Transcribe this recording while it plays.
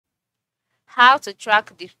how to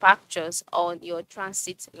track departures on your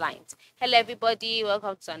transit lines. Hello everybody,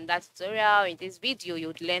 welcome to another tutorial. In this video you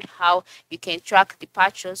would learn how you can track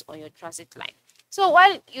departures on your transit line. So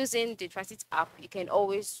while using the transit app, you can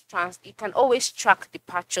always track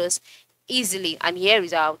departures easily, and here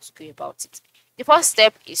is how to go about it. The first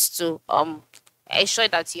step is to ensure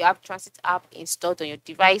that you have transit app installed on your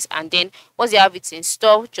device, and then once you have it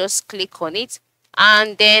installed, just click on it,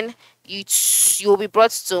 and then you'll be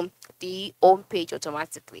brought to the home page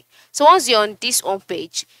automatically. So once you're on this home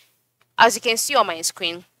page, as you can see on my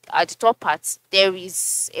screen, at the top part there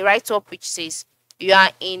is a write-up which says you are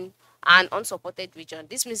in an unsupported region.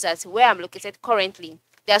 This means that where I'm located currently,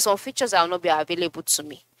 there are some features that will not be available to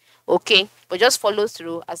me. Okay, but just follow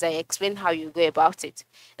through as I explain how you go about it.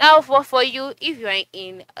 Now for you, if you are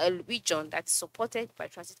in a region that's supported by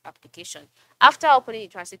transit application, after opening the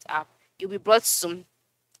transit app, you'll be brought to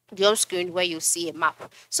the home screen where you see a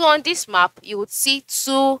map. So on this map, you would see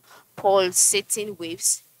two pulsating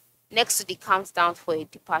waves next to the countdown for a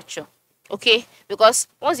departure. Okay, because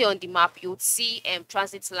once you're on the map, you would see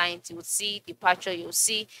transit lines, you would see departure, you would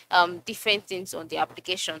see different things on the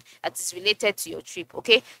application that is related to your trip.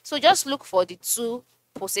 Okay, so just look for the two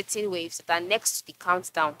pulsating waves that are next to the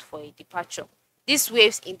countdown for a departure. These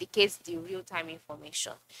waves indicate the real-time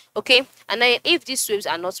information. Okay, and then if these waves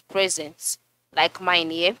are not present, like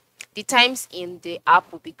mine here, the times in the app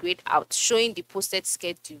will be grayed out, showing the posted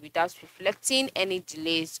schedule without reflecting any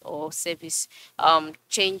delays or service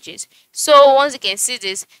changes. So once you can see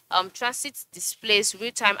this, transit displays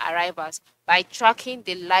real-time arrivals by tracking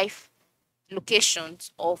the live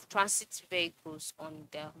locations of transit vehicles on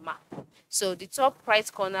the map. So the top right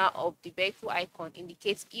corner of the vehicle icon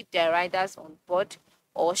indicates if there are riders on board,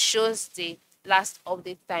 or shows the last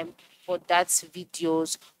update time for that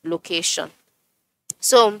video's location.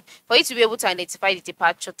 So for you to be able to identify the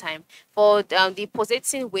departure time, for the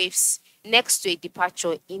pulsating waves next to a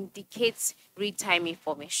departure indicates real-time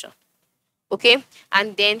information. Okay,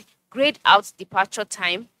 and then grade out departure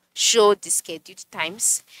time, show the scheduled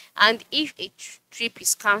times, and if a trip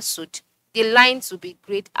is cancelled, the lines will be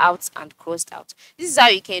grayed out and crossed out. This is how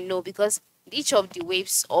you can know, because each of the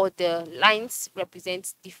waves or the lines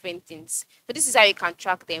represent different things. So this is how you can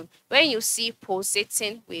track them. When you see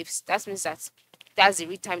pulsating waves, that means that that's the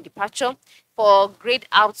real-time departure. For grayed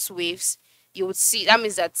out waves, you would see that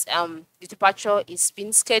means that the departure is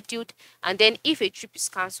being scheduled, and then if a trip is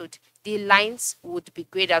cancelled, the lines would be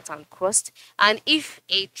grayed out and crossed, and if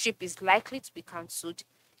a trip is likely to be cancelled,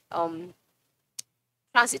 um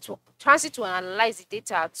transit will analyze the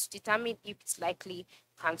data to determine if it's likely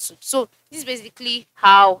cancelled. So this is basically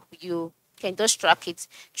how you can just track it.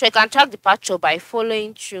 So you can track departure by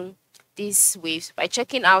following through these waves, by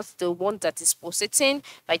checking out the one that is pulsating,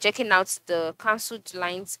 by checking out the cancelled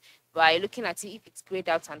lines, by looking at it if it's grayed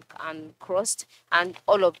out and crossed, and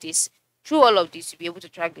all of this. Through all of this, you'll be able to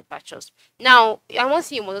track departures. Now, and one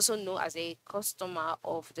thing you must also know as a customer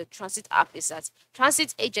of the transit app is that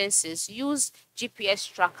transit agencies use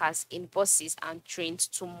GPS trackers in buses and trains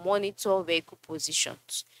to monitor vehicle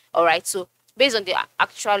positions. All right, so based on the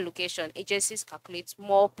actual location, agencies calculate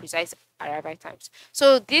more precise arrival times.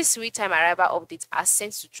 So these real-time arrival updates are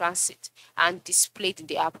sent to transit and displayed in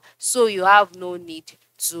the app, so you have no need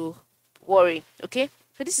to worry. Okay,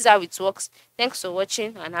 so this is how it works. Thanks for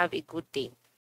watching and have a good day.